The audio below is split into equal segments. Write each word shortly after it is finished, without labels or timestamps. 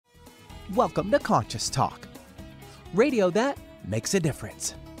Welcome to Conscious Talk, radio that makes a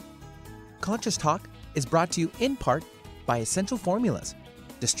difference. Conscious Talk is brought to you in part by Essential Formulas,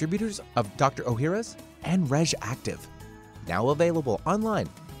 distributors of Dr. Ohhira's and Reg Active, now available online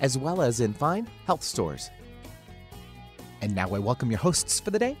as well as in fine health stores. And now I welcome your hosts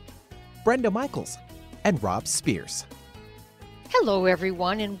for the day, Brenda Michaels and Rob Spears. Hello,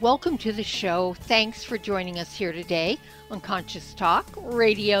 everyone, and welcome to the show. Thanks for joining us here today on Conscious Talk,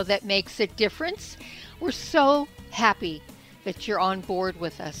 radio that makes a difference. We're so happy that you're on board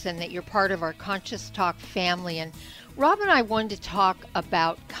with us and that you're part of our Conscious Talk family. And Rob and I wanted to talk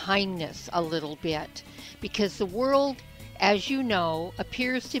about kindness a little bit because the world, as you know,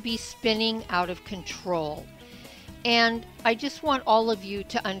 appears to be spinning out of control. And I just want all of you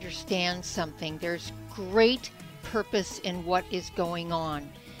to understand something. There's great purpose in what is going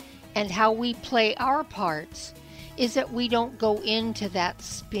on, and how we play our parts is that we don't go into that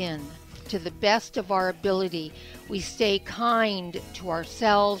spin. To the best of our ability, we stay kind to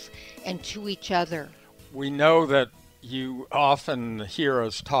ourselves and to each other. We know that you often hear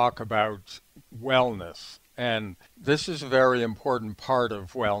us talk about wellness, and this is a very important part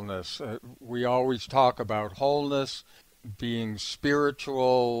of wellness. We always talk about wholeness, being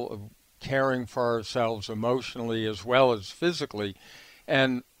spiritual, caring for ourselves emotionally as well as physically.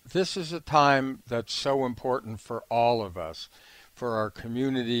 And this is a time that's so important for all of us, for our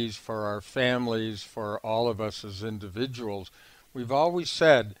communities, for our families, for all of us as individuals. We've always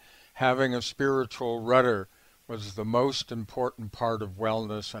said having a spiritual rudder was the most important part of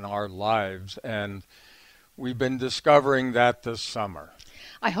wellness in our lives, and we've been discovering that this summer.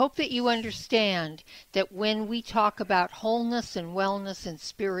 I hope that you understand that when we talk about wholeness and wellness and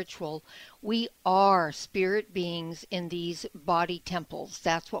spiritual, we are spirit beings in these body temples.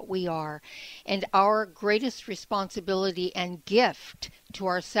 That's what we are. And our greatest responsibility and gift to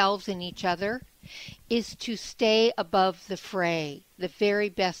ourselves and each other is to stay above the fray, the very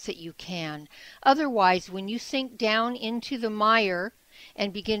best that you can. Otherwise, when you sink down into the mire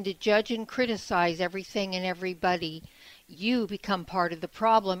and begin to judge and criticize everything and everybody, you become part of the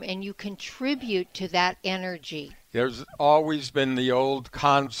problem and you contribute to that energy. There's always been the old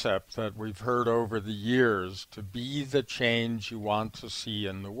concept that we've heard over the years to be the change you want to see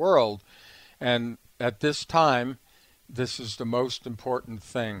in the world. And at this time, this is the most important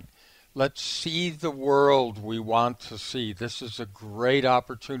thing. Let's see the world we want to see. This is a great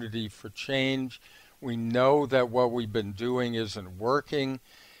opportunity for change. We know that what we've been doing isn't working,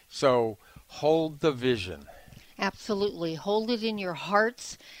 so hold the vision. Absolutely. Hold it in your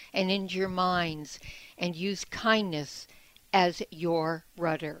hearts and in your minds and use kindness as your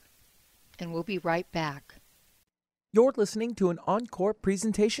rudder. And we'll be right back. You're listening to an encore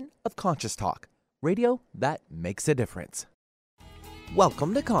presentation of Conscious Talk, radio that makes a difference.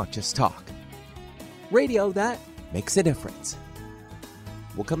 Welcome to Conscious Talk, radio that makes a difference.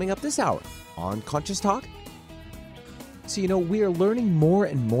 Well, coming up this hour on Conscious Talk, so we are learning more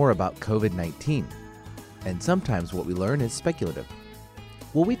and more about COVID-19. And sometimes what we learn is speculative.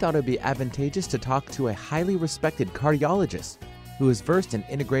 Well, we thought it would be advantageous to talk to a highly respected cardiologist who is versed in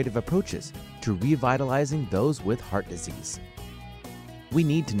integrative approaches to revitalizing those with heart disease. We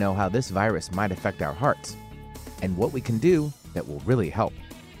need to know how this virus might affect our hearts and what we can do that will really help.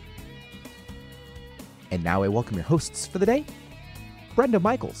 And now I welcome your hosts for the day, Brenda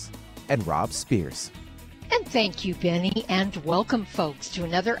Michaels and Rob Spears. And thank you, Benny, and welcome, folks, to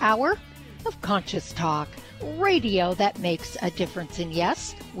another hour of Conscious Talk, radio that makes a difference. And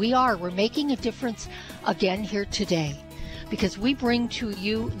yes, we're making a difference again here today because we bring to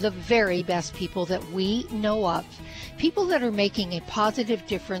you the very best people that we know of, people that are making a positive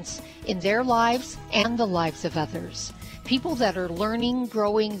difference in their lives and the lives of others, people that are learning,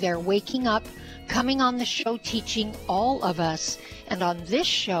 growing, they're waking up, coming on the show, teaching all of us. And on this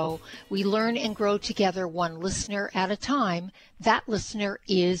show, we learn and grow together, one listener at a time. That listener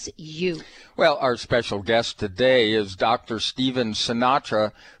is you. Well, our special guest today is Dr. Stephen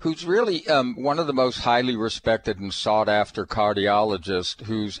Sinatra, who's really one of the most highly respected and sought-after cardiologists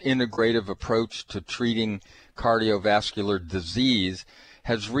whose integrative approach to treating cardiovascular disease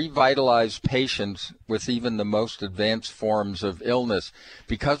has revitalized patients with even the most advanced forms of illness.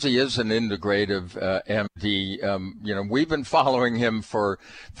 Because he is an integrative MD, we've been following him for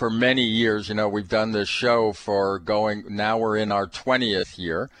many years. We've done this show now we're in our 20th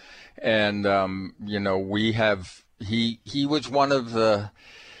year. And, he was one of the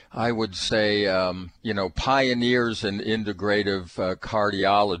I would say, pioneers in integrative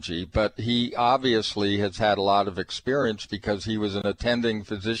cardiology, but he obviously has had a lot of experience because he was an attending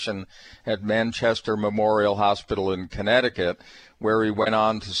physician at Manchester Memorial Hospital in Connecticut, where he went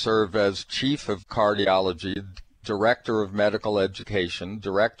on to serve as chief of cardiology, director of medical education,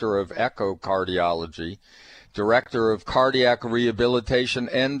 director of echocardiology, director of cardiac rehabilitation,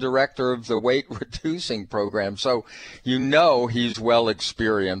 and director of the weight reducing program. So he's well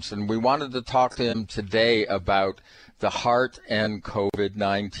experienced, and we wanted to talk to him today about the heart and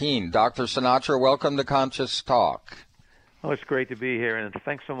COVID-19. Dr. Sinatra, welcome to Conscious Talk. Oh, it's great to be here, and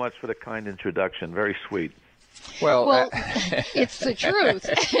thanks so much for the kind introduction. Very sweet. Well, it's the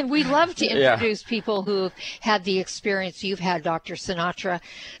truth. And we love to introduce people who've had the experience you've had, Dr. Sinatra.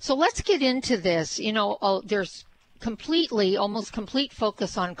 So let's get into this. There's almost complete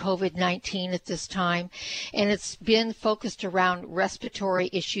focus on COVID-19 at this time, and it's been focused around respiratory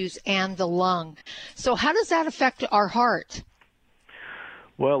issues and the lung. So how does that affect our heart?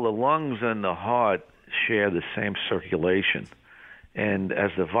 Well, the lungs and the heart share the same circulation. And as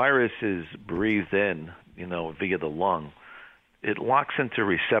the virus is breathed in, via the lung, it locks into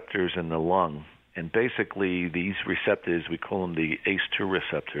receptors in the lung. And basically, these receptors, we call them the ACE2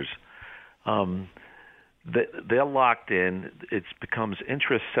 receptors, they're locked in. It becomes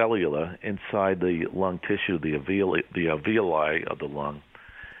intracellular inside the lung tissue, the alveoli of the lung.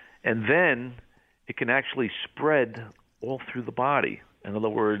 And then it can actually spread all through the body. In other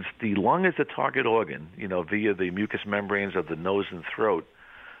words, the lung is the target organ, via the mucous membranes of the nose and throat.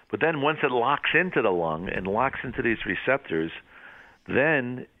 But then once it locks into the lung and locks into these receptors,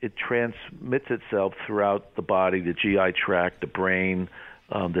 then it transmits itself throughout the body, the GI tract, the brain,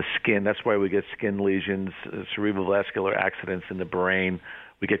 the skin. That's why we get skin lesions, cerebral vascular accidents in the brain.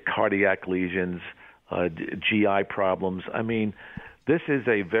 We get cardiac lesions, GI problems. I mean, this is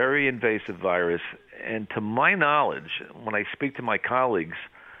a very invasive virus. And to my knowledge, when I speak to my colleagues,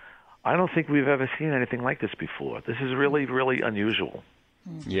 I don't think we've ever seen anything like this before. This is really, really unusual.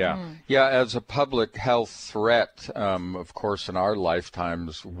 Yeah. As a public health threat, of course, in our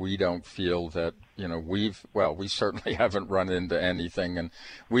lifetimes, we don't feel that, we certainly haven't run into anything, and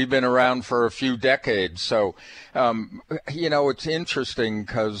we've been around for a few decades. So, it's interesting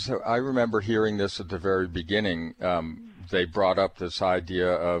because I remember hearing this at the very beginning. They brought up this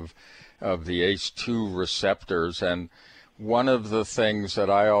idea of the ACE2 receptors, and one of the things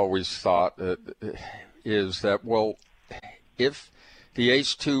that I always thought is that, if the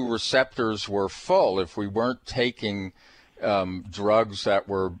ACE2 receptors were full, if we weren't taking drugs that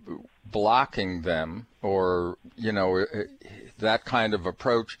were blocking them, or that kind of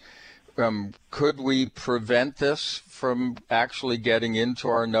approach, could we prevent this from actually getting into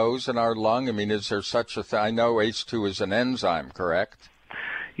our nose and our lung? I mean, is there such a thing? I know ACE2 is an enzyme, correct?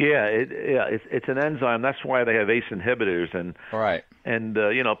 Yeah, it's an enzyme. That's why they have ACE inhibitors, and right. And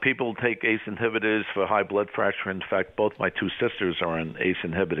people take ACE inhibitors for high blood pressure. In fact, both my two sisters are on ACE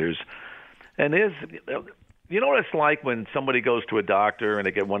inhibitors. And what it's like when somebody goes to a doctor and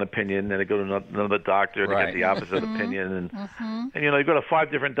they get one opinion, and they go to another doctor and they get the opposite opinion, and you go to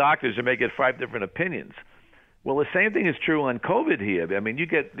 5 different doctors and may get 5 different opinions. Well, the same thing is true on COVID here. I mean, you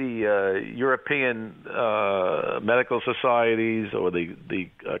get the European medical societies or the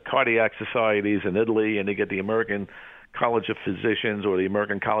cardiac societies in Italy, and you get the American College of Physicians or the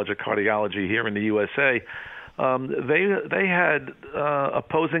American College of Cardiology here in the USA. They had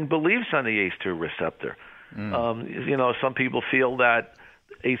opposing beliefs on the ACE2 receptor. Some people feel that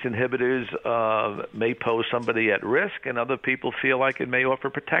ACE inhibitors may pose somebody at risk, and other people feel like it may offer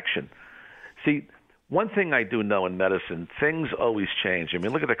protection. See, one thing I do know in medicine, things always change. I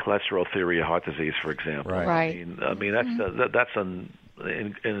mean, look at the cholesterol theory of heart disease, for example. Right. I mean that's an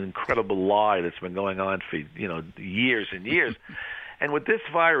incredible lie that's been going on for years and years. And with this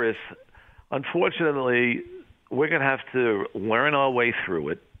virus, unfortunately, we're going to have to learn our way through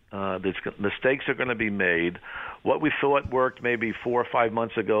it. Mistakes are going to be made. What we thought worked maybe 4 or 5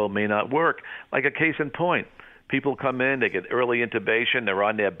 months ago may not work. Like a case in point. People come in, they get early intubation, they're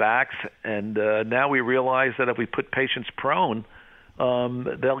on their backs, and now we realize that if we put patients prone,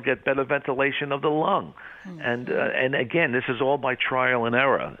 they'll get better ventilation of the lung. And again, this is all by trial and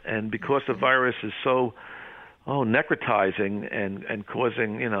error. And because the virus is so necrotizing and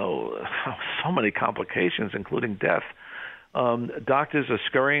causing so many complications, including death, doctors are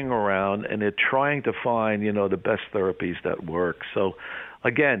scurrying around and they're trying to find the best therapies that work. So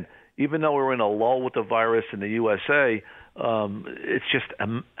again, even though we're in a lull with the virus in the USA, it's just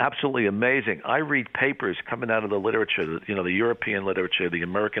absolutely amazing. I read papers coming out of the literature, the European literature, the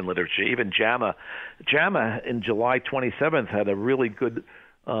American literature, even JAMA. JAMA in July 27th had a really good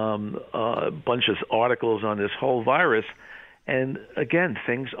a bunch of articles on this whole virus. And again,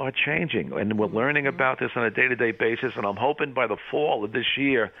 things are changing, and we're learning about this on a day-to-day basis. And I'm hoping by the fall of this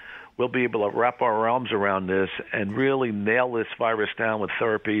year, we'll be able to wrap our arms around this and really nail this virus down with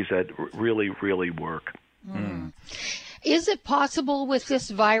therapies that really, really work. Is it possible with this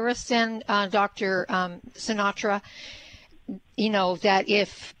virus then, Dr. Sinatra, that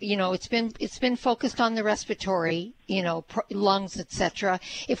if, it's been focused on the respiratory, lungs, etc.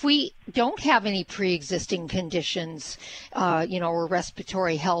 If we don't have any pre-existing conditions, or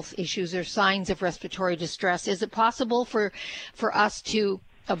respiratory health issues or signs of respiratory distress, is it possible for us to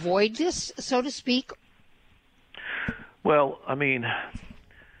avoid this, so to speak? Well, I mean,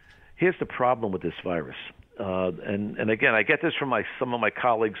 here's the problem with this virus. And again, I get this from some of my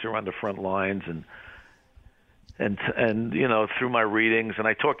colleagues who are on the front lines and through my readings, and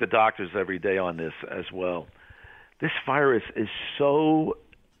I talk to doctors every day on this as well. This virus is so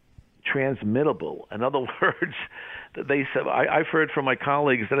transmittable. In other words, they said I've heard from my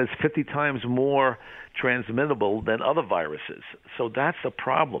colleagues that it's 50 times more transmittable than other viruses. So that's a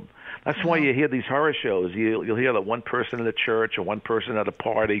problem. That's why you hear these horror shows. You'll hear that one person in the church or one person at a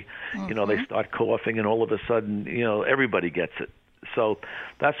party, they start coughing, and all of a sudden, everybody gets it. So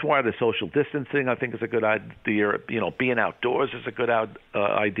that's why the social distancing, I think, is a good idea. Being outdoors is a good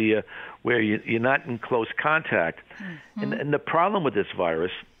idea, where you're not in close contact. And the problem with this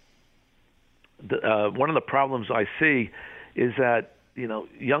virus, one of the problems I see is that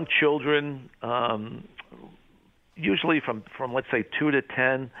young children, usually from let's say 2 to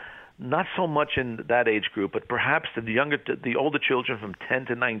 10, not so much in that age group, but perhaps the older children from 10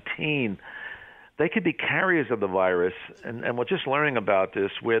 to 19. They could be carriers of the virus, and we're just learning about this,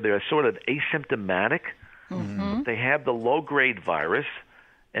 where they're sort of asymptomatic. They have the low-grade virus,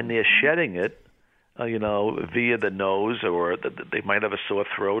 and they're shedding it, via the nose, or they might have a sore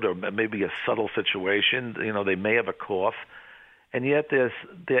throat, or maybe a subtle situation. They may have a cough, and yet they're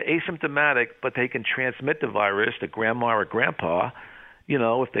asymptomatic, but they can transmit the virus to grandma or grandpa,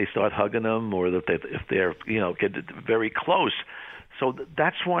 if they start hugging them, or if they're get very close. So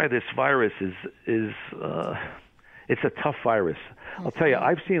that's why this virus is it's a tough virus. I'll tell you,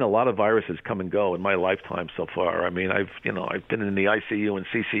 I've seen a lot of viruses come and go in my lifetime so far. I mean, I've been in the ICU and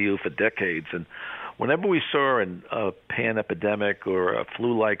CCU for decades, and whenever we saw a pan epidemic or a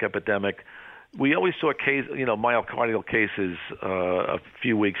flu-like epidemic, we always saw myocardial cases a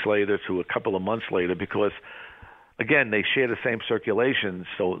few weeks later to a couple of months later, because again, they share the same circulation,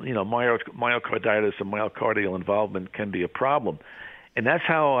 so myocarditis and myocardial involvement can be a problem. And that's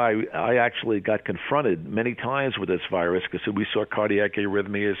how I actually got confronted many times with this virus, because we saw cardiac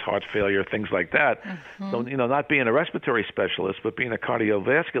arrhythmias, heart failure, things like that. So, not being a respiratory specialist, but being a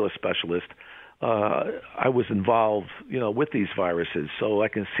cardiovascular specialist, I was involved, with these viruses. So I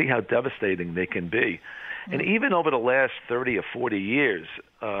can see how devastating they can be. And even over the last 30 or 40 years,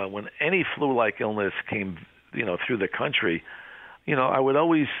 when any flu-like illness came, through the country, I would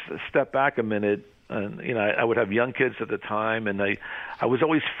always step back a minute. And I would have young kids at the time, and I was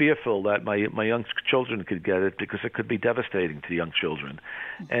always fearful that my young children could get it, because it could be devastating to young children.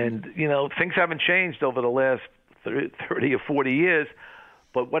 And things haven't changed over the last 30 or 40 years,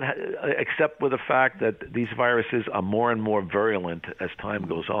 but except with the fact that these viruses are more and more virulent as time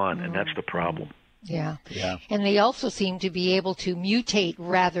goes on, and that's the problem. Yeah. And they also seem to be able to mutate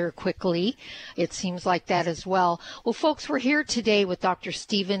rather quickly. It seems like that as well. Well, folks, we're here today with Dr.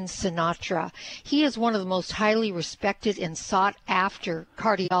 Stephen Sinatra. He is one of the most highly respected and sought after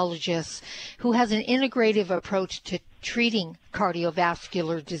cardiologists who has an integrative approach to treating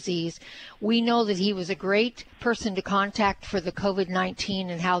cardiovascular disease. We know that he was a great person to contact for the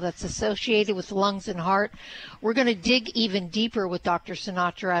COVID-19 and how that's associated with lungs and heart. We're going to dig even deeper with Dr.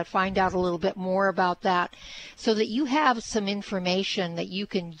 Sinatra and find out a little bit more about that, so that you have some information that you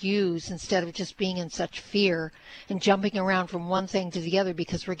can use instead of just being in such fear and jumping around from one thing to the other,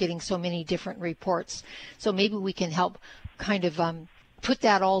 because we're getting so many different reports. So maybe we can help kind of put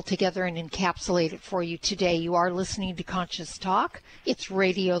that all together and encapsulate it for you today. You are listening to Conscious Talk. It's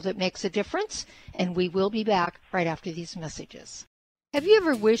radio that makes a difference, and we will be back right after these messages. Have you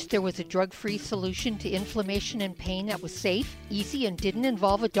ever wished there was a drug-free solution to inflammation and pain that was safe, easy, and didn't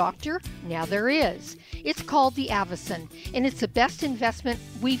involve a doctor? Now there is. It's called the Avicen, and it's the best investment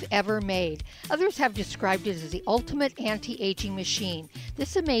we've ever made. Others have described it as the ultimate anti-aging machine.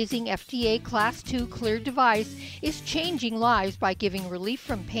 This amazing FDA Class II cleared device is changing lives by giving relief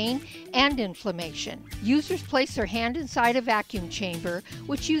from pain and inflammation. Users place their hand inside a vacuum chamber,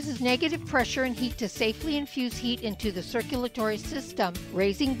 which uses negative pressure and heat to safely infuse heat into the circulatory system. system,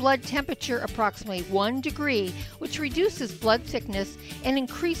 raising blood temperature approximately 1 degree, which reduces blood thickness and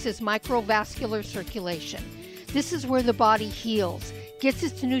increases microvascular circulation. This is where the body heals, gets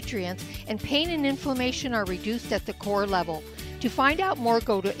its nutrients, and pain and inflammation are reduced at the core level. To find out more,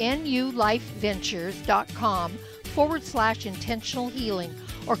 go to nulifeventures.com/intentional healing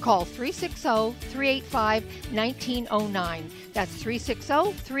or call 360-385-1909. That's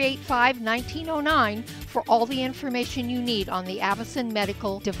 360-385-1909 for all the information you need on the Avacen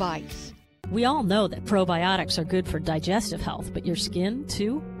medical device. We all know that probiotics are good for digestive health, but your skin,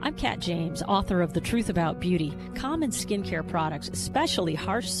 too? I'm Kat James, author of The Truth About Beauty. Common skincare products, especially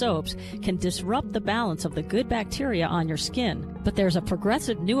harsh soaps, can disrupt the balance of the good bacteria on your skin. But there's a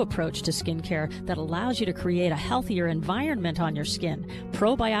progressive new approach to skincare that allows you to create a healthier environment on your skin,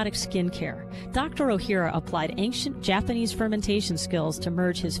 probiotic skincare. Dr. Ohhira applied ancient Japanese fermentation skills to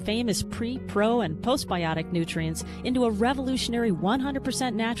merge his famous pre, pro, and postbiotic nutrients into a revolutionary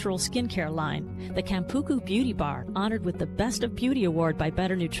 100% natural skincare line. The Kampuku Beauty Bar, honored with the Best of Beauty Award by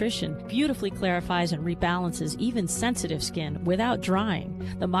Better Nutrition, beautifully clarifies and rebalances even sensitive skin without drying.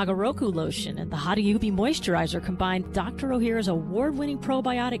 The Magaroku Lotion and the Hariyubi Moisturizer combine Dr. Ohhira's award-winning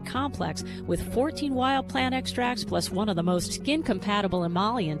probiotic complex with 14 wild plant extracts plus one of the most skin-compatible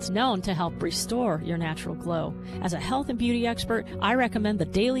emollients known to help restore your natural glow. As a health and beauty expert, I recommend the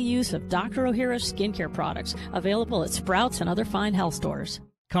daily use of Dr. Ohhira's skincare products, available at Sprouts and other fine health stores.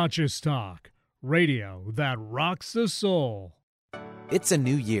 Conscious Talk, radio that rocks the soul. It's a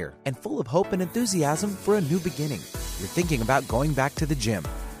new year and full of hope and enthusiasm for a new beginning. You're thinking about going back to the gym.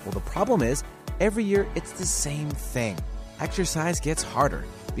 Well, the problem is, every year it's the same thing. Exercise gets harder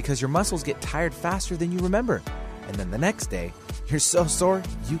because your muscles get tired faster than you remember. And then the next day, you're so sore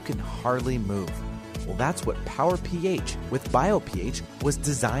you can hardly move. Well, that's what Power pH with BioPH was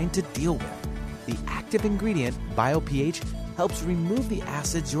designed to deal with. The active ingredient, BioPH, helps remove the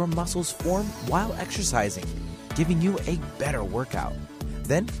acids your muscles form while exercising, giving you a better workout.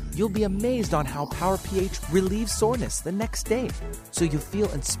 Then you'll be amazed on how Power pH relieves soreness the next day, so you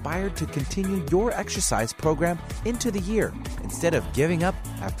feel inspired to continue your exercise program into the year instead of giving up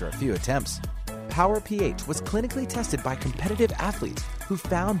after a few attempts. Power pH was clinically tested by competitive athletes who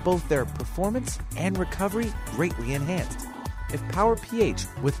found both their performance and recovery greatly enhanced. If Power pH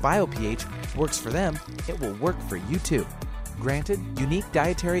with BioPH works for them, it will work for you too. Granted unique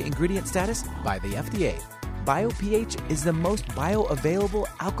dietary ingredient status by the FDA. BioPH is the most bioavailable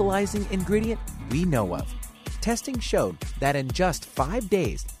alkalizing ingredient we know of. Testing showed that in just 5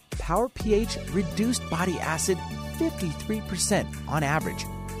 days, Power pH reduced body acid 53% on average,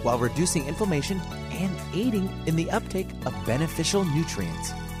 while reducing inflammation and aiding in the uptake of beneficial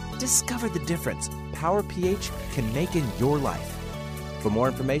nutrients. Discover the difference Power pH can make in your life. For more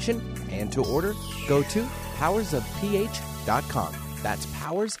information and to order, go to powersofph.com. That's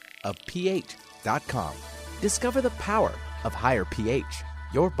powersofph.com. Discover the power of higher pH.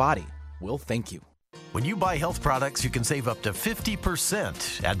 Your body will thank you. When you buy health products, you can save up to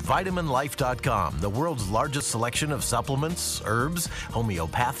 50% at VitaminLife.com, the world's largest selection of supplements, herbs,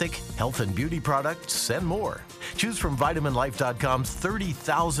 homeopathic, health and beauty products, and more. Choose from VitaminLife.com's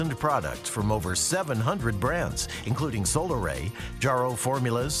 30,000 products from over 700 brands, including Solaray, Jarrow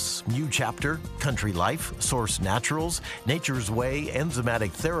Formulas, New Chapter, Country Life, Source Naturals, Nature's Way,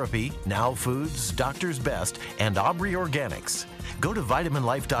 Enzymatic Therapy, Now Foods, Doctor's Best, and Aubrey Organics. Go to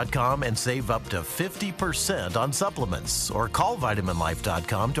VitaminLife.com and save up to 50% on supplements, or call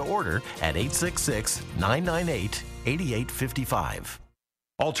VitaminLife.com to order at 866-998-8855.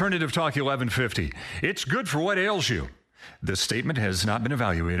 Alternative Talk 1150. It's good for what ails you. This statement has not been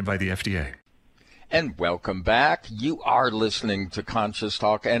evaluated by the FDA. And welcome back. You are listening to Conscious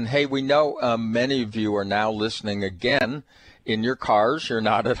Talk. And hey, we know many of you are now listening again in your cars. You're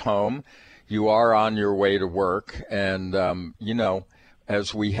not at home. You are on your way to work. And,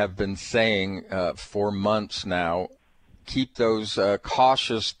 as we have been saying for months now, keep those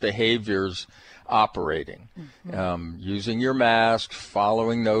cautious behaviors operating. Using your mask,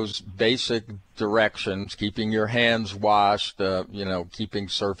 following those basic directions, keeping your hands washed, keeping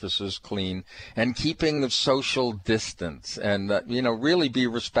surfaces clean, and keeping the social distance, and, really be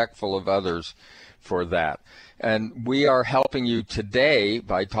respectful of others for that. And we are helping you today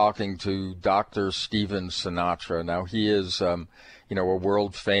by talking to Dr. Stephen Sinatra. Now, he is, a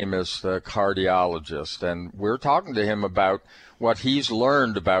world famous cardiologist, and we're talking to him about what he's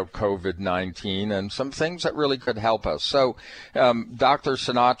learned about COVID-19 and some things that really could help us. So, Dr.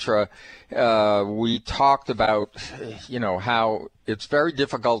 Sinatra, we talked about, how it's very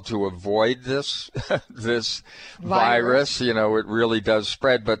difficult to avoid this virus. It really does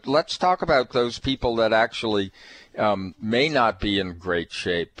spread. But let's talk about those people that actually may not be in great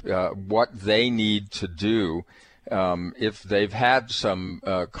shape, what they need to do. If they've had some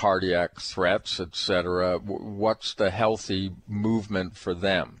cardiac threats, et cetera, what's the healthy movement for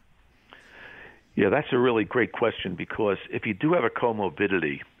them? Yeah, that's a really great question, because if you do have a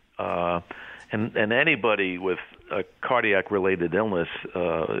comorbidity, and anybody with a cardiac-related illness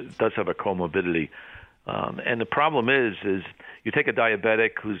does have a comorbidity, and the problem is you take a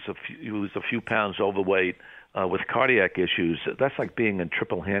diabetic who's a few pounds overweight with cardiac issues, that's like being in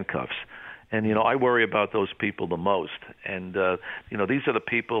triple handcuffs. And, I worry about those people the most. And, these are the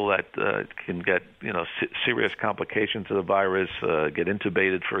people that can get, serious complications of the virus, get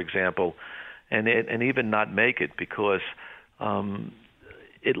intubated, for example, and even not make it, because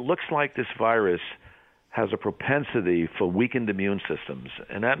it looks like this virus has a propensity for weakened immune systems.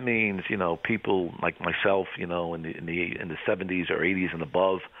 And that means, people like myself, in the 70s or 80s and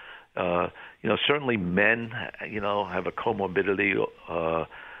above, certainly men, have a comorbidity,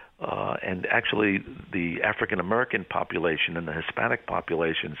 and actually the African-American population and the Hispanic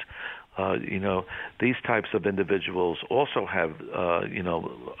populations, these types of individuals also have,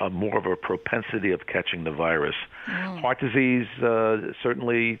 a more of a propensity of catching the virus. Heart disease,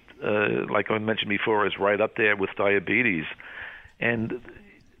 certainly, like I mentioned before, is right up there with diabetes. And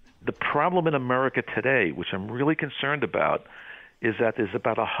the problem in America today, which I'm really concerned about, is that there's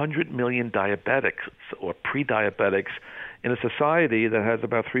about 100 million diabetics or pre-diabetics in a society that has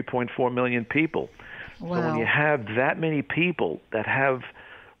about 3.4 million people. Wow. So when you have that many people that have,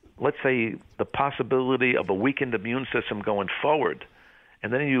 let's say, the possibility of a weakened immune system going forward,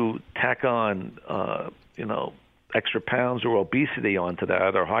 and then you tack on, extra pounds or obesity onto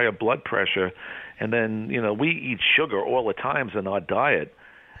that, or higher blood pressure, and then, we eat sugar all the time in our diet.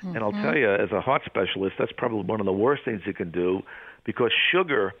 Mm-hmm. And I'll tell you, as a heart specialist, that's probably one of the worst things you can do, because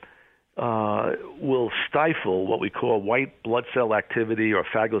sugar will stifle what we call white blood cell activity or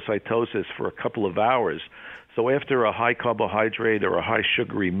phagocytosis for a couple of hours. So after a high carbohydrate or a high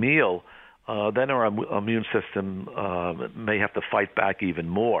sugary meal, then our immune system may have to fight back even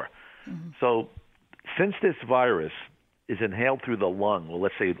more. Mm-hmm. So since this virus is inhaled through the lung,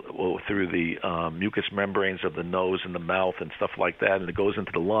 let's say through the mucous membranes of the nose and the mouth and stuff like that, and it goes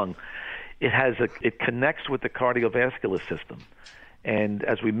into the lung, it connects with the cardiovascular system. And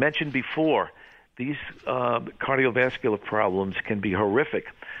as we mentioned before, these cardiovascular problems can be horrific.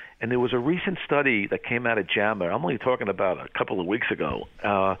 And there was a recent study that came out of JAMA, I'm only talking about a couple of weeks ago,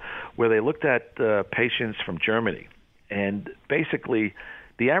 where they looked at patients from Germany. And basically,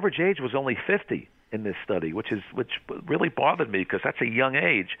 the average age was only 50 in this study, which really bothered me, because that's a young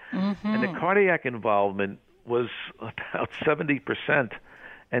age. Mm-hmm. And the cardiac involvement was about 70%.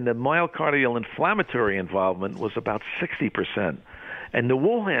 And the myocardial inflammatory involvement was about 60%. And the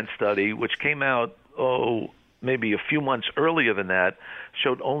Wuhan study, which came out, maybe a few months earlier than that,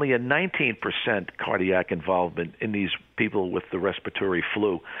 showed only a 19% cardiac involvement in these people with the respiratory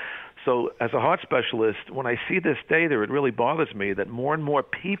flu. So as a heart specialist, when I see this data, it really bothers me that more and more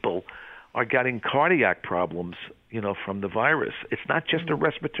people are getting cardiac problems, from the virus. It's not just a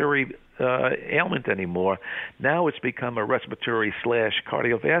respiratory ailment anymore. Now it's become a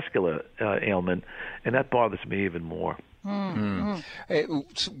respiratory/cardiovascular ailment, and that bothers me even more. Mm-hmm. Hey,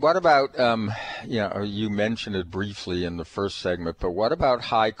 what about, you mentioned it briefly in the first segment, but what about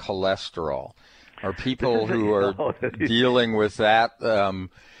high cholesterol? Are people who are dealing with that,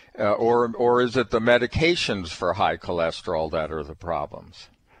 or is it the medications for high cholesterol that are the problems?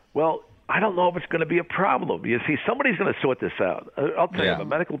 Well, I don't know if it's going to be a problem. You see, somebody's going to sort this out. I'll tell you, the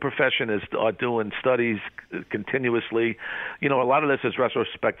medical profession is doing studies continuously. A lot of this is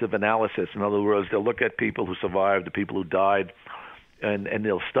retrospective analysis. In other words, they'll look at people who survived, the people who died, and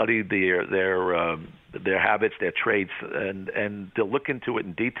they'll study their habits, their traits, and they'll look into it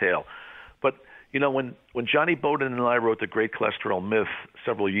in detail. But when Johnny Bowden and I wrote The Great Cholesterol Myth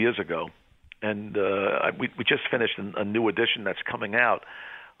several years ago, and we just finished a new edition that's coming out.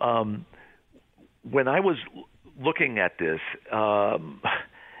 When I was looking at this,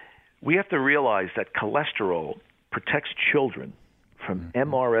 we have to realize that cholesterol protects children from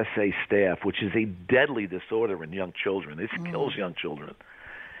MRSA staph, which is a deadly disorder in young children. This kills young children.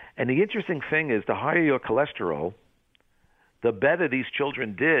 And the interesting thing is, the higher your cholesterol, the better these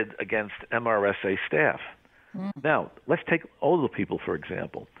children did against MRSA staph. Now, let's take older people, for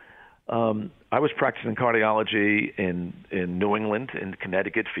example. I was practicing cardiology in New England, in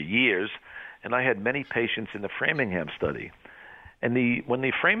Connecticut, for years, and I had many patients in the Framingham study. And when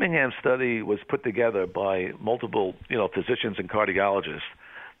the Framingham study was put together by multiple, physicians and cardiologists,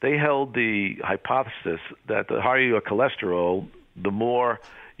 they held the hypothesis that the higher your cholesterol, the more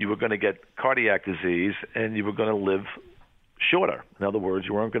you were going to get cardiac disease and you were going to live shorter. In other words,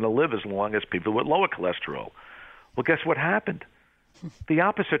 you weren't going to live as long as people with lower cholesterol. Well, guess what happened? The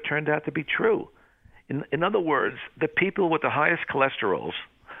opposite turned out to be true. In other words, the people with the highest cholesterols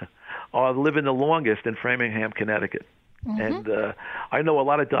are living the longest in Framingham, Connecticut. And I know a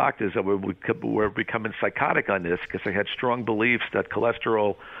lot of doctors that were becoming psychotic on this because they had strong beliefs that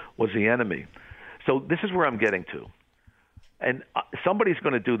cholesterol was the enemy. So this is where I'm getting to. And somebody's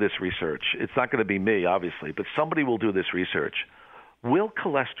going to do this research. It's not going to be me, obviously, but somebody will do this research. Will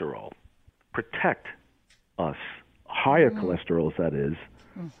cholesterol protect us, higher cholesterols, that is,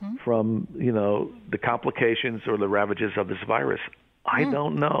 from, the complications or the ravages of this virus? I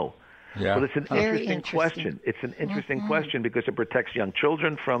don't know. Yeah. But it's an interesting question. It's an interesting question because it protects young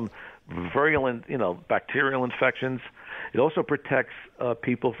children from virulent, bacterial infections. It also protects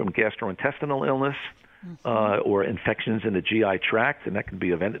people from gastrointestinal illness or infections in the GI tract, and that can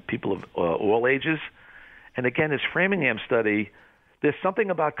be people of all ages. And again, this Framingham study, there's something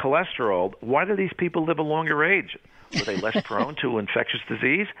about cholesterol. Why do these people live a longer age? Were they less prone to infectious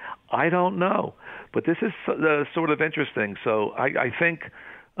disease? I don't know. But this is sort of interesting. So I think...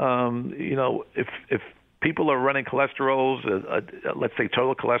 if people are running cholesterols, let's say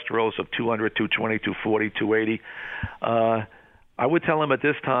total cholesterols of 200, 220, 240, 280, I would tell them at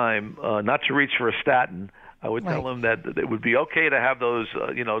this time not to reach for a statin. I would tell them that it would be okay to have those,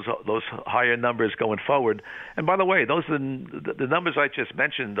 those higher numbers going forward. And by the way, those are the numbers I just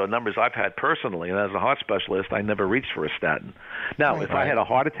mentioned are numbers I've had personally. And as a heart specialist, I never reached for a statin. Now, if I had a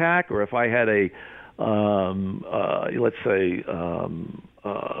heart attack or if I had a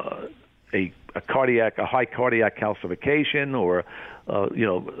a high cardiac calcification or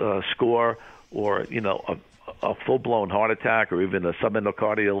score or a full-blown heart attack or even a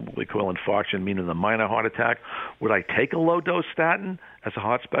subendocardial, what we call infarction, meaning a minor heart attack, would I take a low-dose statin as a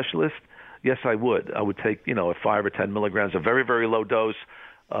heart specialist? Yes, I would. I would take, 5 or 10 milligrams, a very, very low dose.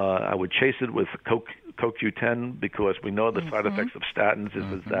 I would chase it with CoQ10 because we know the side effects of statins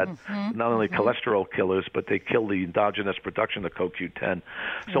is that not only cholesterol killers, but they kill the endogenous production of CoQ10.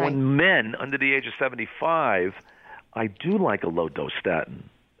 So in men under the age of 75, I do like a low-dose statin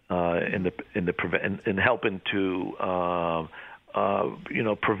in helping to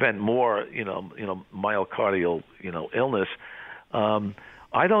prevent more myocardial illness.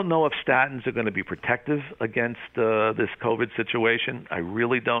 I don't know if statins are going to be protective against this COVID situation. I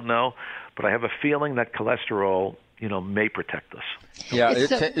really don't know, but I have a feeling that cholesterol, may protect us. Yeah,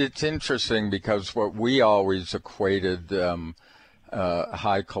 it's interesting because what we always equated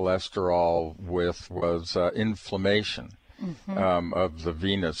high cholesterol with was inflammation. Of the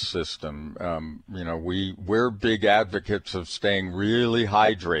venous system. We're big advocates of staying really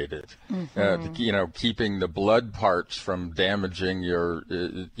hydrated, keeping the blood parts from damaging your,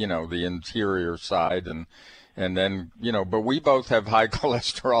 the interior side and then, but we both have high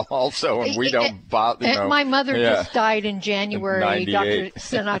cholesterol also, and we don't bother, My mother just died in January, Dr.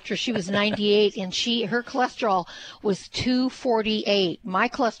 Sinatra. She was 98, and her cholesterol was 248. My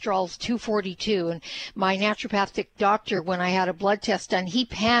cholesterol's 242, and my naturopathic doctor, when I had a blood test done, he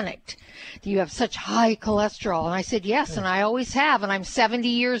panicked. You have such high cholesterol. And I said, yes, and I always have, and I'm 70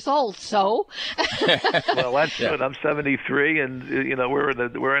 years old, so. Well, that's good. I'm 73, and,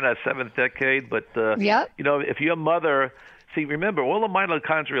 we're in our seventh decade, but, if your mother, remember, all the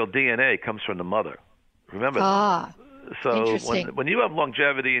mitochondrial DNA comes from the mother. Remember that. So when you have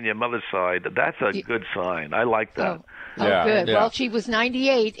longevity in your mother's side, that's a good sign. I like that. Good. Yeah. Well, she was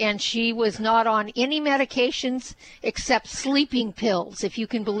 98, and she was not on any medications except sleeping pills, if you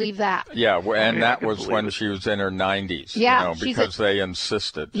can believe that. Yeah, and that was when she was in her 90s, because they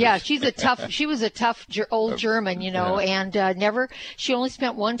insisted. Yeah, she was a tough old German, and she only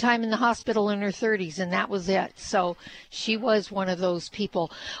spent one time in the hospital in her 30s, and that was it. So she was one of those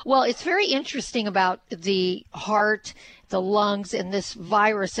people. Well, it's very interesting about the heart, the lungs, and this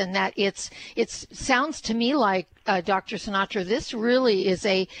virus, and that it sounds to me like, Dr. Sinatra, this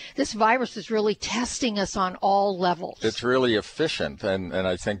virus is really testing us on all levels. It's really efficient, and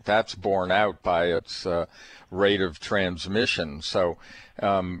I think that's borne out by its rate of transmission. So,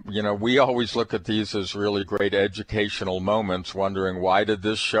 we always look at these as really great educational moments, wondering why did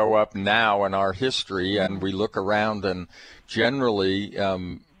this show up now in our history, and we look around and generally,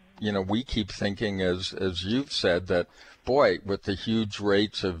 we keep thinking, as you've said, that, boy, with the huge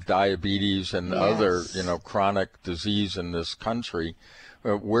rates of diabetes and other, chronic disease in this country,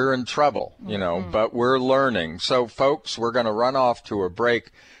 we're in trouble, but we're learning. So, folks, we're going to run off to a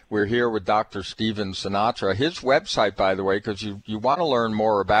break. We're here with Dr. Stephen Sinatra. His website, by the way, because you want to learn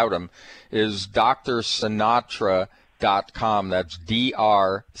more about him, is drsinatra.com. That's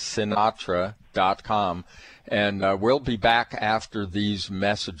drsinatra.com. And we'll be back after these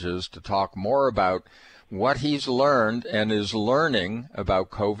messages to talk more about what he's learned and is learning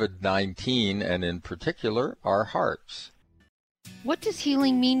about COVID-19, and in particular, our hearts. What does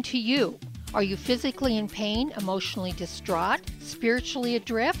healing mean to you? Are you physically in pain, emotionally distraught, spiritually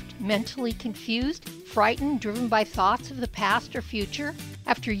adrift, mentally confused, frightened, driven by thoughts of the past or future?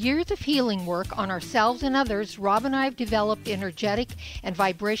 After years of healing work on ourselves and others, Rob and I have developed energetic and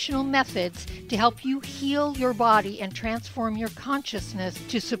vibrational methods to help you heal your body and transform your consciousness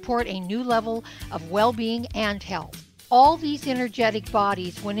to support a new level of well-being and health. All these energetic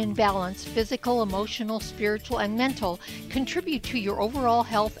bodies, when in balance, physical, emotional, spiritual, and mental, contribute to your overall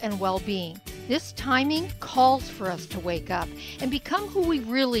health and well-being. This timing calls for us to wake up and become who we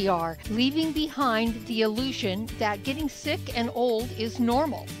really are, leaving behind the illusion that getting sick and old is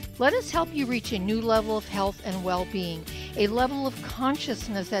normal. Let us help you reach a new level of health and well-being, a level of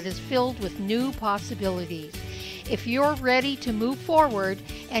consciousness that is filled with new possibilities. If you're ready to move forward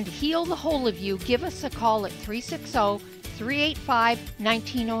and heal the whole of you, give us a call at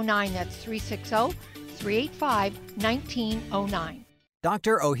 360-385-1909. That's 360-385-1909.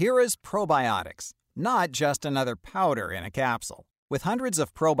 Dr. Ohhira's Probiotics, not just another powder in a capsule. With hundreds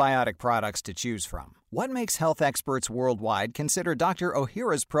of probiotic products to choose from, what makes health experts worldwide consider Dr.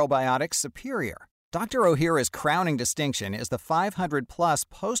 Ohhira's Probiotics superior? Dr. Ohhira's crowning distinction is the 500-plus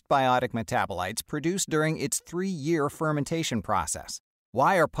postbiotic metabolites produced during its 3-year fermentation process.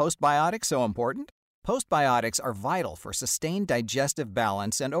 Why are postbiotics so important? Postbiotics are vital for sustained digestive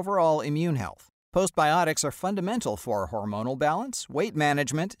balance and overall immune health. Postbiotics are fundamental for hormonal balance, weight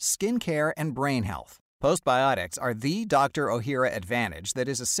management, skin care, and brain health. Postbiotics are the Dr. Ohhira advantage that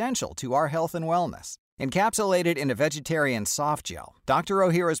is essential to our health and wellness. Encapsulated in a vegetarian soft gel, Dr.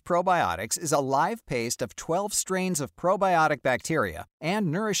 Ohhira's Probiotics is a live paste of 12 strains of probiotic bacteria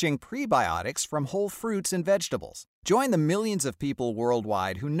and nourishing prebiotics from whole fruits and vegetables. Join the millions of people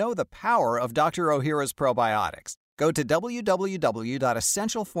worldwide who know the power of Dr. Ohhira's Probiotics. Go to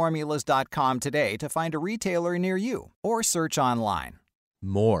www.essentialformulas.com today to find a retailer near you or search online.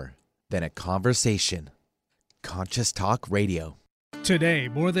 More than a conversation. Conscious Talk Radio. Today,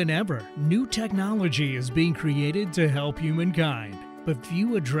 more than ever, new technology is being created to help humankind. But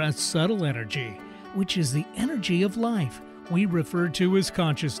few address subtle energy, which is the energy of life we refer to as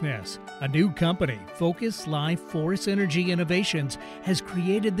consciousness. A new company, Focus Life Force Energy Innovations, has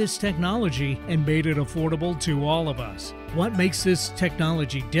created this technology and made it affordable to all of us. What makes this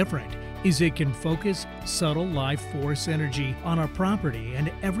technology different is it can focus subtle life force energy on our property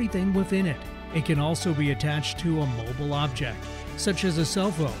and everything within it. It can also be attached to a mobile object, such as a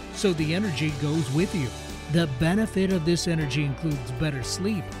cell phone, so the energy goes with you. The benefit of this energy includes better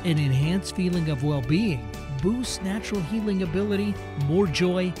sleep, an enhanced feeling of well-being, boosts natural healing ability, more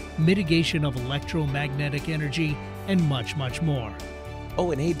joy, mitigation of electromagnetic energy, and much, much more.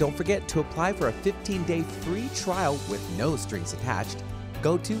 Oh, and hey, don't forget to apply for a 15-day free trial with no strings attached.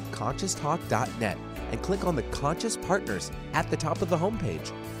 Go to ConsciousTalk.net and click on the Conscious Partners at the top of the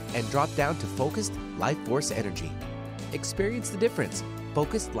homepage and drop down to Focused Life Force Energy. Experience the difference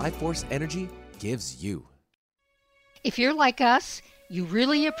Focused Life Force Energy gives you. If you're like us, you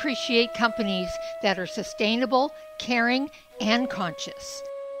really appreciate companies that are sustainable, caring, and conscious.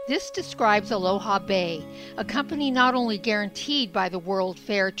 This describes Aloha Bay, a company not only guaranteed by the World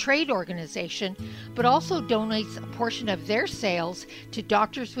Fair Trade Organization, but also donates a portion of their sales to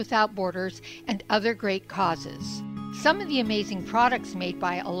Doctors Without Borders and other great causes. Some of the amazing products made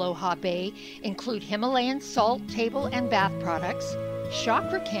by Aloha Bay include Himalayan salt table and bath products,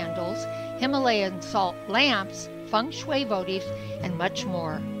 chakra candles, Himalayan salt lamps, feng shui votives, and much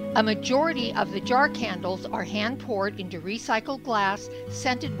more. A majority of the jar candles are hand-poured into recycled glass,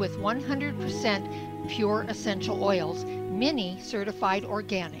 scented with 100% pure essential oils, many certified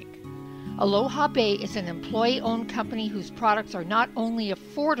organic. Aloha Bay is an employee-owned company whose products are not only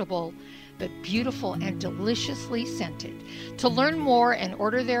affordable, but beautiful and deliciously scented. To learn more and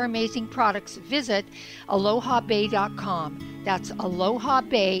order their amazing products, visit alohabay.com. That's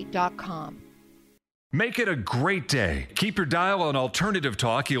alohabay.com. Make it a great day. Keep your dial on Alternative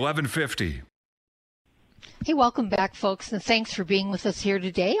Talk 1150. Hey, welcome back, folks, and thanks for being with us here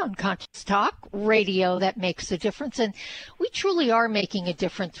today on Conscious Talk, radio that makes a difference. And we truly are making a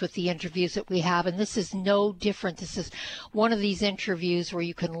difference with the interviews that we have, and this is no different. This is one of these interviews where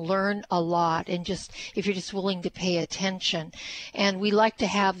you can learn a lot, and just if you're just willing to pay attention. And we like to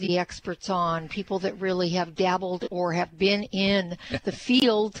have the experts on, people that really have dabbled or have been in the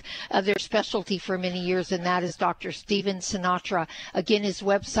field of their specialty for many years, and that is Dr. Stephen Sinatra. Again, his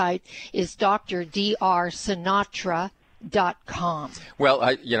website is drdrsinatra.com. Well,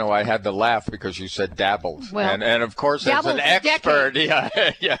 I had to laugh because you said dabbled. Well, and of course, as an expert,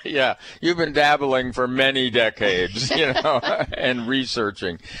 yeah. You've been dabbling for many decades, and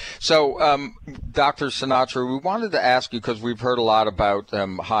researching. So, Dr. Sinatra, we wanted to ask you, because we've heard a lot about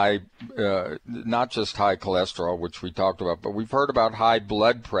high, not just high cholesterol, which we talked about, but we've heard about high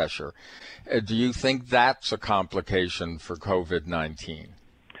blood pressure. Do you think that's a complication for COVID-19?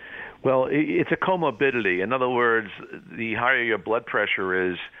 Well, it's a comorbidity. In other words, the higher your blood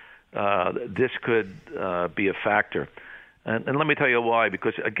pressure is, this could be a factor. And let me tell you why.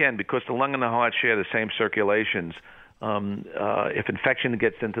 Because the lung and the heart share the same circulations. If infection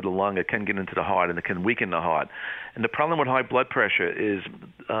gets into the lung, it can get into the heart, and it can weaken the heart. And the problem with high blood pressure is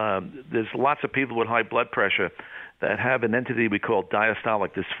there's lots of people with high blood pressure that have an entity we call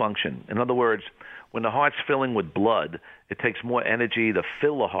diastolic dysfunction. In other words, when the heart's filling with blood, it takes more energy to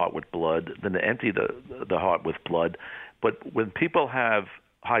fill the heart with blood than to empty the heart with blood. But when people have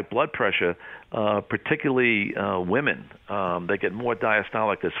high blood pressure, particularly women, they get more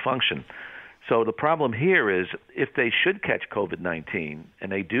diastolic dysfunction. So the problem here is if they should catch COVID-19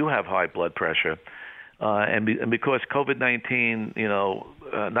 and they do have high blood pressure, and because COVID-19,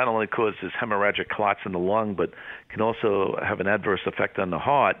 not only causes hemorrhagic clots in the lung, but can also have an adverse effect on the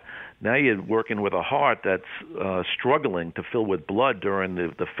heart. Now you're working with a heart that's struggling to fill with blood during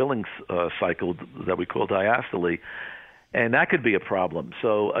the filling cycle that we call diastole, and that could be a problem.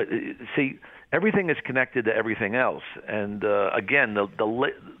 So, see, everything is connected to everything else. And again,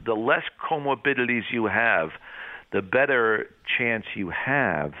 the less comorbidities you have, the better chance you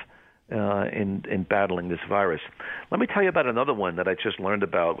have in battling this virus. Let me tell you about another one that I just learned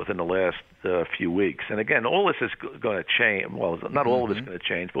about within the last few weeks. And again, all this is going to change. Well, not all of it's going to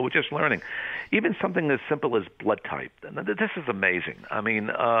change, but we're just learning. Even something as simple as blood type. This is amazing. I mean,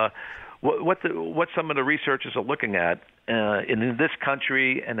 what some of the researchers are looking at in this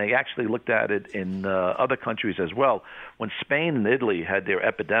country, and they actually looked at it in other countries as well. When Spain and Italy had their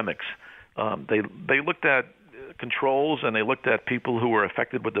epidemics, they looked at controls, and they looked at people who were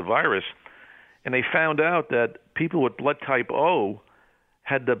affected with the virus, and they found out that people with blood type O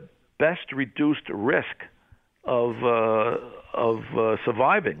had the best reduced risk of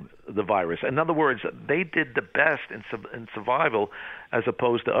surviving the virus. In other words, they did the best in survival as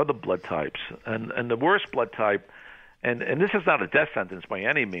opposed to other blood types. And the worst blood type, and this is not a death sentence by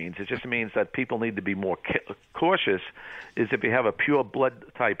any means, it just means that people need to be more cautious, is if you have a pure blood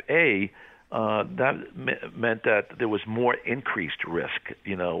type A, that meant that there was more increased risk,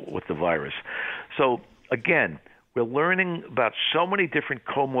 with the virus. So, again, we're learning about so many different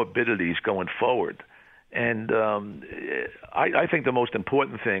comorbidities going forward. And I think the most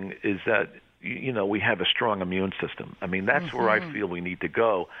important thing is that, we have a strong immune system. I mean, that's where I feel we need to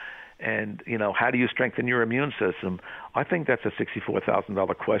go. And, how do you strengthen your immune system? I think that's a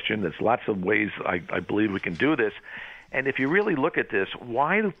 $64,000 question. There's lots of ways I believe we can do this. And if you really look at this,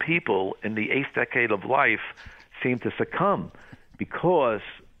 why do people in the 8th decade of life seem to succumb? Because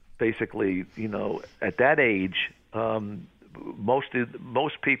basically, at that age, most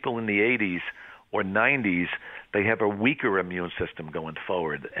people in the 80s or 90s, they have a weaker immune system going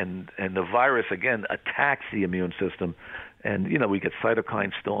forward. And the virus, again, attacks the immune system. And, we get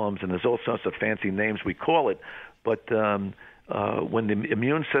cytokine storms, and there's all sorts of fancy names we call it. But when the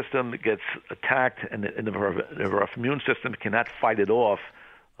immune system gets attacked and if our immune system cannot fight it off,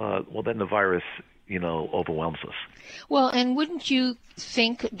 well, then the virus, overwhelms us. Well, and wouldn't you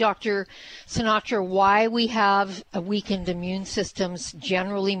think, Dr. Sinatra, why we have a weakened immune systems,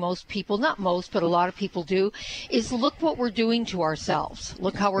 generally most people, not most, but a lot of people do, is look what we're doing to ourselves.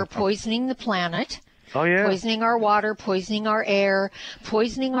 Look how we're poisoning the planet. Oh, yeah. Poisoning our water, poisoning our air,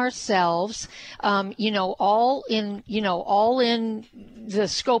 poisoning ourselves, all in the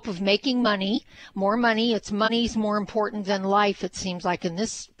scope of making money, more money. Money's more important than life, it seems like, in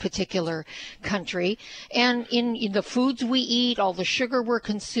this particular country. And in the foods we eat, all the sugar we're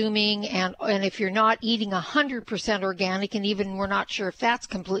consuming, and if you're not eating 100% organic, and even we're not sure if that's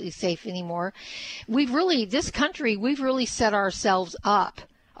completely safe anymore, we've really set ourselves up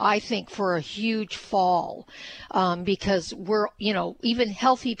I think, for a huge fall, because we're, even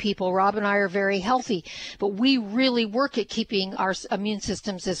healthy people, Rob and I are very healthy, but we really work at keeping our immune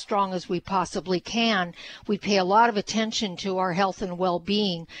systems as strong as we possibly can. We pay a lot of attention to our health and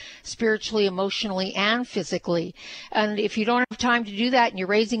well-being, spiritually, emotionally, and physically. And if you don't have time to do that and you're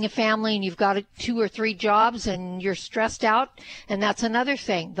raising a family and you've got 2 or 3 jobs and you're stressed out, and that's another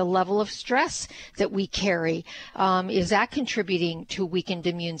thing, the level of stress that we carry, is that contributing to weakened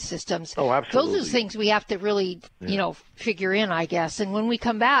immune systems? Oh, absolutely. Those are the things we have to really, figure in, I guess. And when we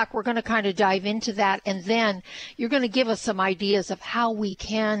come back, we're going to kind of dive into that. And then you're going to give us some ideas of how we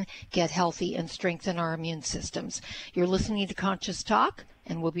can get healthy and strengthen our immune systems. You're listening to Conscious Talk,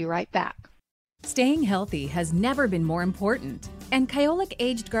 and we'll be right back. Staying healthy has never been more important. And Kyolic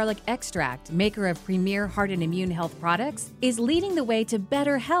Aged Garlic Extract, maker of premier heart and immune health products, is leading the way to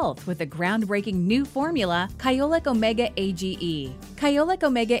better health with a groundbreaking new formula, Kyolic Omega AGE. Kyolic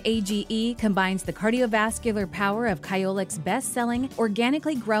Omega AGE combines the cardiovascular power of Kyolic's best-selling,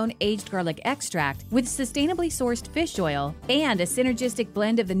 organically grown aged garlic extract with sustainably sourced fish oil and a synergistic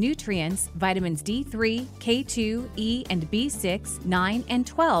blend of the nutrients, vitamins D3, K2, E, and B6, 9, and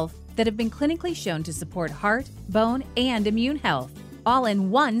 12, that have been clinically shown to support heart, bone, and immune health, all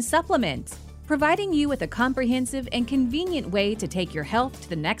in one supplement, providing you with a comprehensive and convenient way to take your health to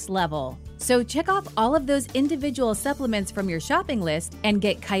the next level. So check off all of those individual supplements from your shopping list and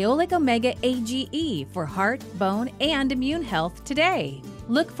get Kyolic Omega AGE for heart, bone, and immune health today.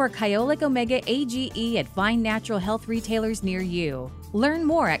 Look for Kyolic Omega AGE at fine natural health retailers near you. Learn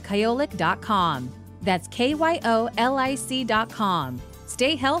more at kyolic.com. That's KYOLIC.com.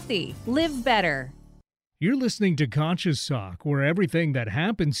 Stay healthy, live better. You're listening to Conscious Talk, where everything that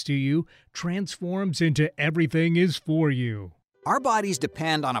happens to you transforms into everything is for you. Our bodies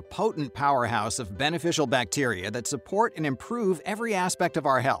depend on a potent powerhouse of beneficial bacteria that support and improve every aspect of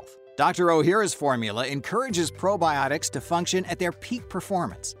our health. Dr. Ohhira's formula encourages probiotics to function at their peak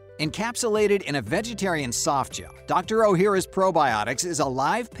performance. Encapsulated in a vegetarian soft gel, Dr. Ohhira's Probiotics is a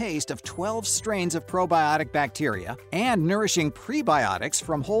live paste of 12 strains of probiotic bacteria and nourishing prebiotics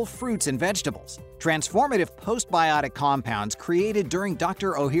from whole fruits and vegetables. Transformative postbiotic compounds created during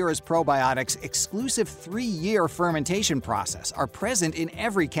Dr. Ohhira's Probiotics' exclusive 3-year fermentation process are present in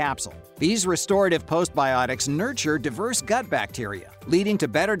every capsule. These restorative postbiotics nurture diverse gut bacteria, leading to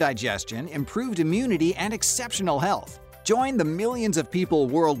better digestion, improved immunity, and exceptional health. Join the millions of people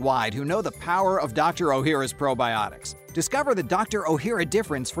worldwide who know the power of Dr. Ohhira's Probiotics. Discover the Dr. Ohhira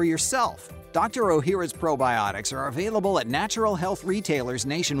difference for yourself. Dr. Ohhira's Probiotics are available at natural health retailers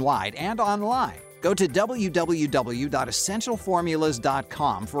nationwide and online. Go to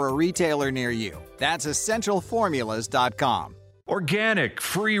www.essentialformulas.com for a retailer near you. That's essentialformulas.com. Organic,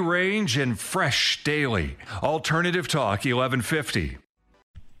 free range, and fresh daily. Alternative Talk 1150.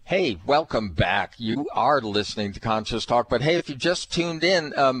 Hey, welcome back. You are listening to Conscious Talk, but hey, if you just tuned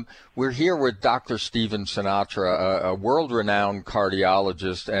in, we're here with Dr. Stephen Sinatra, a world-renowned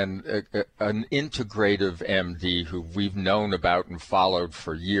cardiologist and an integrative MD who we've known about and followed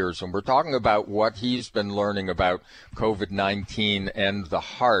for years. And we're talking about what he's been learning about COVID-19 and the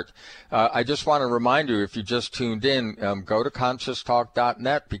heart. I just want to remind you, if you just tuned in, go to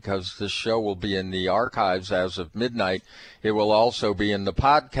ConsciousTalk.net because this show will be in the archives as of midnight. It will also be in the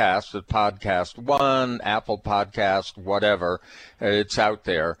podcast at Podcast One, Apple Podcast, whatever. It's out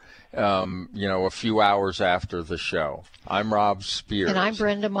there, a few hours after the show. I'm Rob Spears. And I'm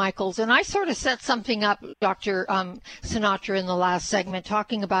Brenda Michaels. And I sort of set something up, Dr. Sinatra, in the last segment,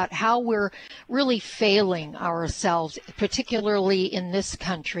 talking about how we're really failing ourselves, particularly in this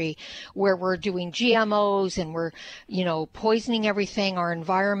country, where we're doing GMOs and we're, poisoning everything, our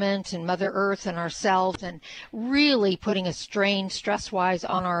environment and Mother Earth and ourselves, and really putting a strain, stress-wise,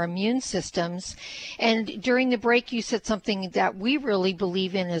 on our immune systems. And during the break, you said something that we really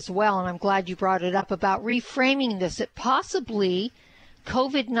believe in as well, and I'm glad you brought it up, about reframing this. It possibly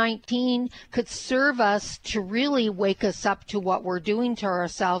COVID-19 could serve us to really wake us up to what we're doing to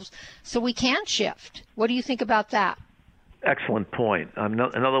ourselves so we can shift. What do you think about that? Excellent point. In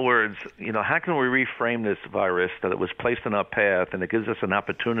other words, how can we reframe this virus that it was placed in our path and it gives us an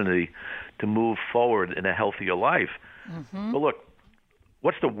opportunity to move forward in a healthier life? Mm-hmm. But look,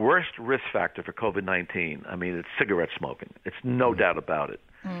 what's the worst risk factor for COVID-19? I mean, it's cigarette smoking. It's no doubt about it.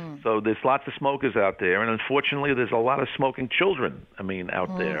 So there's lots of smokers out there, and unfortunately there's a lot of smoking children,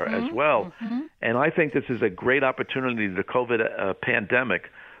 out there as well. Mm-hmm. And I think this is a great opportunity, the COVID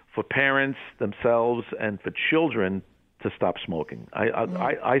pandemic, for parents themselves and for children to stop smoking.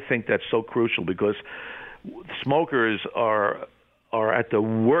 I think that's so crucial because smokers are at the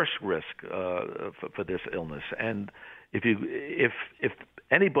worst risk for this illness. And if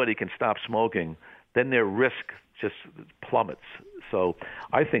anybody can stop smoking, then their risk just plummets. So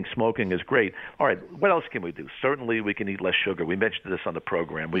I think smoking is great. All right, what else can we do? Certainly we can eat less sugar. We mentioned this on the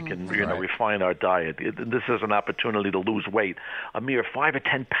program. We can refine our diet. This is an opportunity to lose weight. A mere 5 or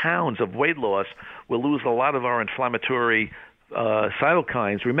 10 pounds of weight loss will lose a lot of our inflammatory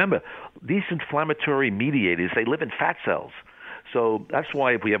cytokines. Remember, these inflammatory mediators, they live in fat cells. So that's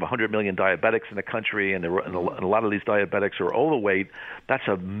why if we have 100 million diabetics in the country and a lot of these diabetics are overweight, that's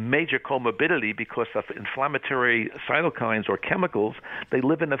a major comorbidity because of inflammatory cytokines or chemicals, they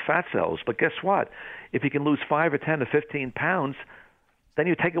live in the fat cells. But guess what? If you can lose 5 or 10 or 15 pounds, then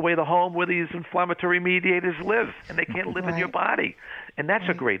you take away the home where these inflammatory mediators live, and they can't live in your body. And that's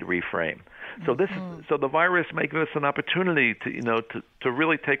a great reframe. So so the virus makes us an opportunity to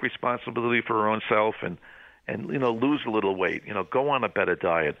really take responsibility for our own self and lose a little weight, go on a better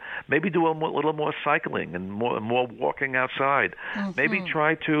diet, maybe do a little more cycling and more walking outside, maybe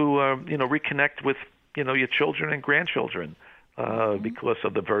try to reconnect with your children and grandchildren because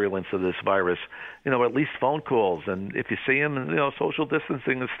of the virulence of this virus, at least phone calls, and if you see them, social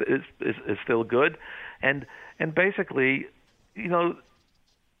distancing is still good, and basically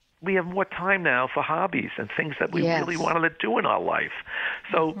we have more time now for hobbies and things that we really wanted to do in our life.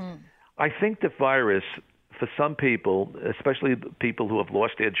 So I think the virus, for some people, especially people who have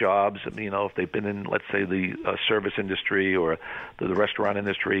lost their jobs, if they've been in, let's say, the service industry or the restaurant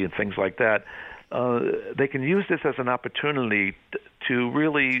industry and things like that, they can use this as an opportunity to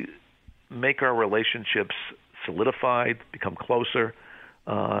really make our relationships solidified, become closer.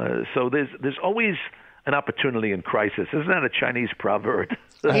 So there's always an opportunity in crisis. Isn't that a Chinese proverb?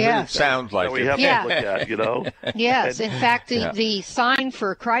 Yeah. It sounds like we have to look at, Yes. In fact, the sign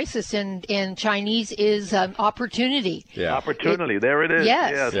for crisis in Chinese is opportunity. Yeah. Opportunity. There it is.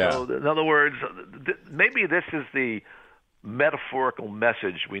 Yes. Yeah. So in other words, maybe this is the metaphorical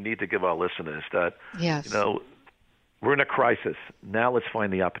message we need to give our listeners that, we're in a crisis. Now let's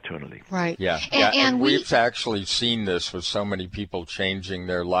find the opportunity. Right. Yeah. And we've actually seen this with so many people changing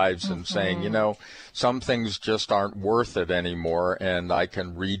their lives and saying, some things just aren't worth it anymore, and I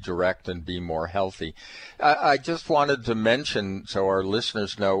can redirect and be more healthy. I just wanted to mention, so our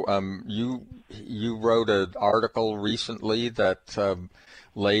listeners know, you wrote an article recently that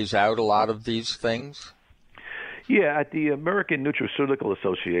lays out a lot of these things. Yeah, at the American Nutraceutical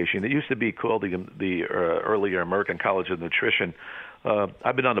Association, it used to be called the earlier American College of Nutrition.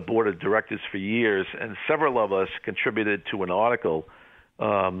 I've been on the board of directors for years, and several of us contributed to an article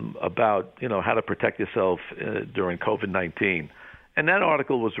about how to protect yourself during COVID-19. And that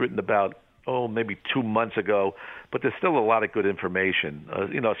article was written about maybe 2 months ago, but there's still a lot of good information,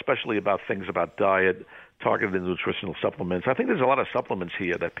 especially about things about diet, targeted nutritional supplements. I think there's a lot of supplements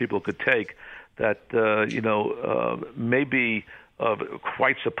here that people could take that may be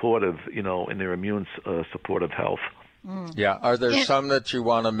quite supportive, in their immune supportive health. Yeah. Are there some that you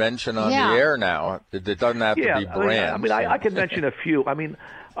want to mention on the air now? It doesn't have to be brands. I can mention a few.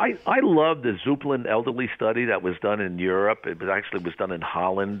 I love the Zuplin elderly study that was done in Europe. It was done in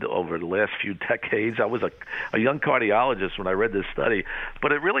Holland over the last few decades. I was a young cardiologist when I read this study,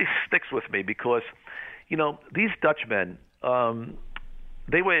 but it really sticks with me because, these Dutchmen,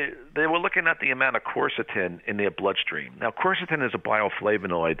 they were looking at the amount of quercetin in their bloodstream. Now, quercetin is a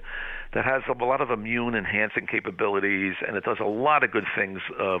bioflavonoid that has a lot of immune-enhancing capabilities, and it does a lot of good things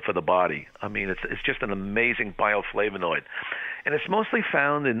for the body. It's just an amazing bioflavonoid. And it's mostly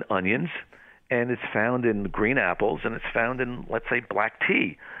found in onions, and it's found in green apples, and it's found in, let's say, black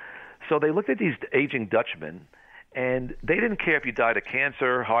tea. So they looked at these aging Dutchmen, and they didn't care if you died of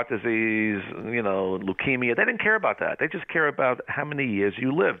cancer, heart disease, leukemia. They didn't care about that. They just care about how many years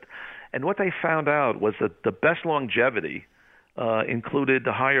you lived. And what they found out was that the best longevity included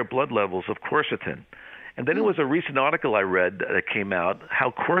the higher blood levels of quercetin. And then there was a recent article I read that came out,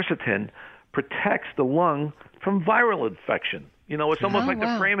 how quercetin protects the lung from viral infection. It's almost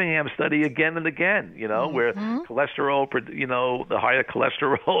the Framingham study again and again, where cholesterol, the higher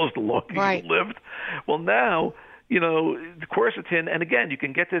cholesterol is the longer you lived. Well, now, quercetin, and again, you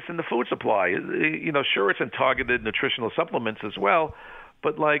can get this in the food supply. Sure, it's in targeted nutritional supplements as well,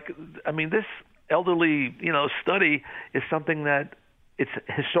 but this elderly, study is something that it's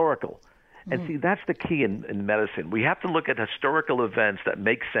historical. And see, that's the key in medicine. We have to look at historical events that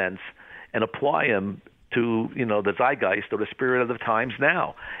make sense and apply them to the zeitgeist or the spirit of the times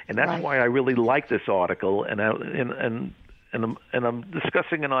now, and that's why I really like this article, and I'm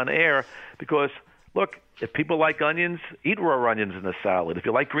discussing it on air because look, if people like onions, eat raw onions in a salad. If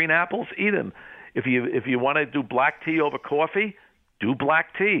you like green apples, eat them. If you want to do black tea over coffee, do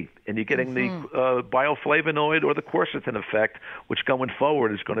black tea, and you're getting the bioflavonoid or the quercetin effect, which going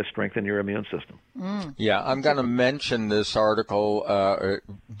forward is going to strengthen your immune system. Yeah, I'm going to mention this article,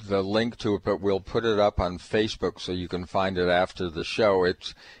 the link to it, but we'll put it up on Facebook so you can find it after the show.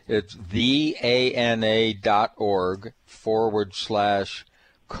 It's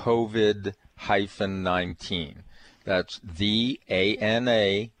theana.org/COVID-19. That's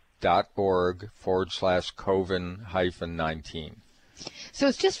theana.org/COVID-19. So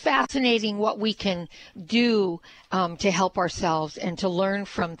it's just fascinating what we can do to help ourselves and to learn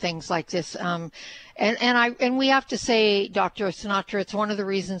from things like this. And we have to say, Dr. Sinatra, it's one of the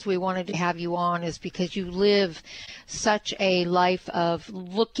reasons we wanted to have you on is because you live such a life of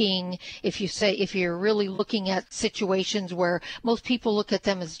looking, if you're really looking at situations where most people look at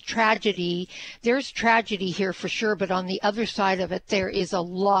them as tragedy, there's tragedy here for sure, but on the other side of it, there is a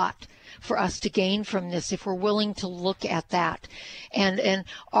lot for us to gain from this if we're willing to look at that. And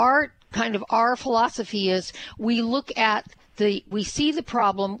our philosophy is we see the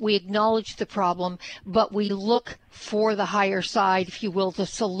problem, we acknowledge the problem, but we look for the higher side, if you will, the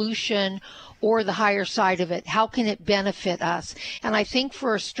solution or the higher side of it. How can it benefit us? And I think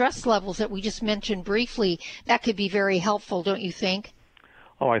for stress levels that we just mentioned briefly, that could be very helpful, don't you think?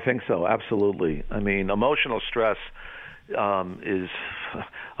 Oh, I think so, absolutely. I mean, emotional stress is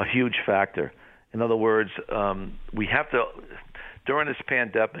a huge factor. In other words, we have to, during this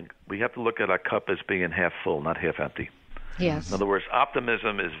pandemic, we have to look at our cup as being half full, not half empty. Yes. In other words,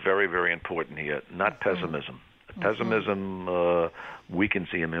 optimism is very, very important here, not pessimism. Pessimism weakens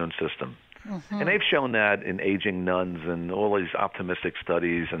the immune system. And they've shown that in aging nuns and all these optimistic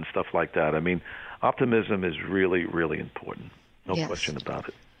studies and stuff like that. I mean, optimism is really, really important. No question about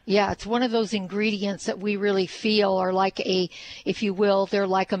it. Yeah, it's one of those ingredients that we really feel are like if you will, they're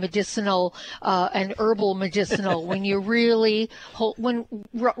like a medicinal, an herbal medicinal. When you really, when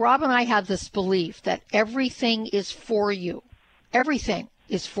Rob and I have this belief that everything is for you. Everything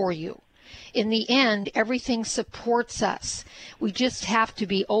is for you. In the end, everything supports us. We just have to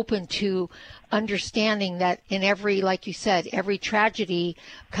be open to understanding that in every, like you said, every tragedy,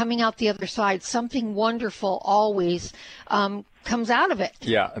 coming out the other side, something wonderful always comes out of it.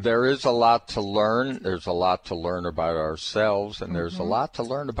 Yeah, there is a lot to learn. There's a lot to learn about ourselves, and there's a lot to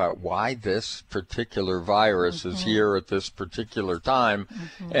learn about why this particular virus is here at this particular time.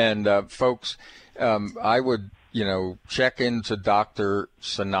 And folks, I would, check into Dr.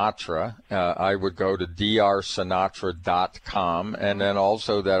 Sinatra. I would go to drsinatra.com, and then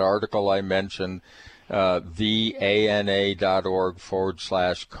also that article I mentioned,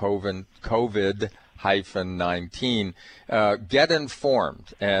 theana.org/COVID-19. Get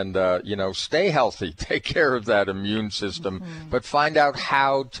informed and, stay healthy, take care of that immune system, but find out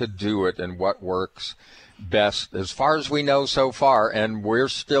how to do it and what works best as far as we know so far, and we're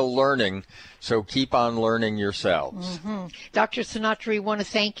still learning, so keep on learning yourselves. Dr. Sinatra, we want to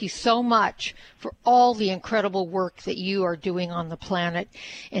thank you so much for all the incredible work that you are doing on the planet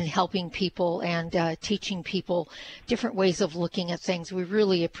in helping people and teaching people different ways of looking at things. We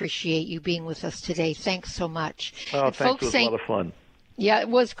really appreciate you being with us today. Thanks so much. Oh, thanks. It was a lot of fun. Yeah, it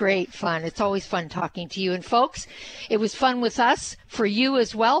was great fun. It's always fun talking to you. And folks, it was fun with us, for you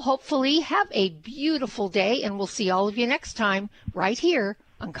as well. Hopefully have a beautiful day, and we'll see all of you next time right here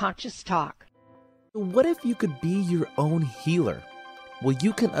on Conscious Talk. What if you could be your own healer? Well,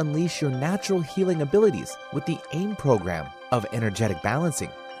 you can unleash your natural healing abilities with the AIM program of energetic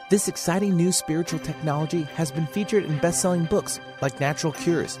balancing. This exciting new spiritual technology has been featured in best-selling books like Natural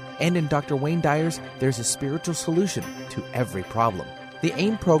Cures, and in Dr. Wayne Dyer's There's a Spiritual Solution to Every Problem. The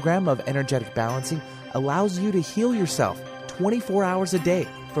AIM program of energetic balancing allows you to heal yourself 24 hours a day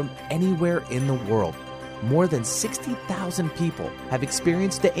from anywhere in the world. More than 60,000 people have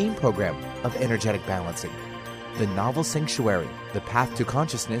experienced the AIM program of energetic balancing. The novel Sanctuary, The Path to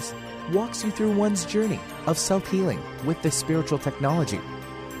Consciousness, walks you through one's journey of self-healing with this spiritual technology.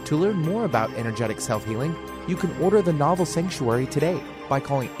 To learn more about energetic self-healing, you can order the novel Sanctuary today by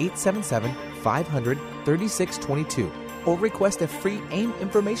calling 877-500-3622 or request a free AIM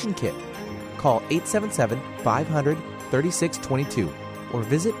information kit. Call 877-500-3622 or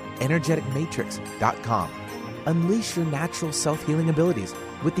visit energeticmatrix.com. Unleash your natural self-healing abilities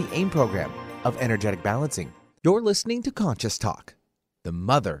with the AIM program of energetic balancing. You're listening to Conscious Talk, the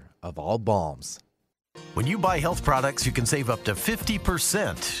mother of all balms. When you buy health products, you can save up to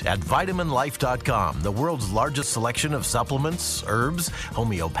 50% at VitaminLife.com, the world's largest selection of supplements, herbs,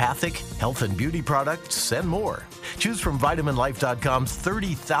 homeopathic, health and beauty products, and more. Choose from VitaminLife.com's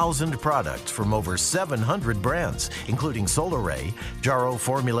 30,000 products from over 700 brands, including Solaray, Jarrow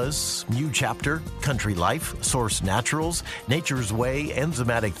Formulas, New Chapter, Country Life, Source Naturals, Nature's Way,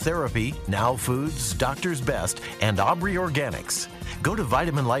 Enzymatic Therapy, Now Foods, Doctor's Best, and Aubrey Organics. Go to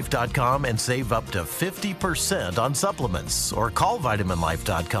VitaminLife.com and save up to 50% on supplements, or call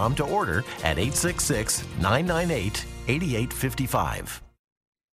VitaminLife.com to order at 866-998-8855.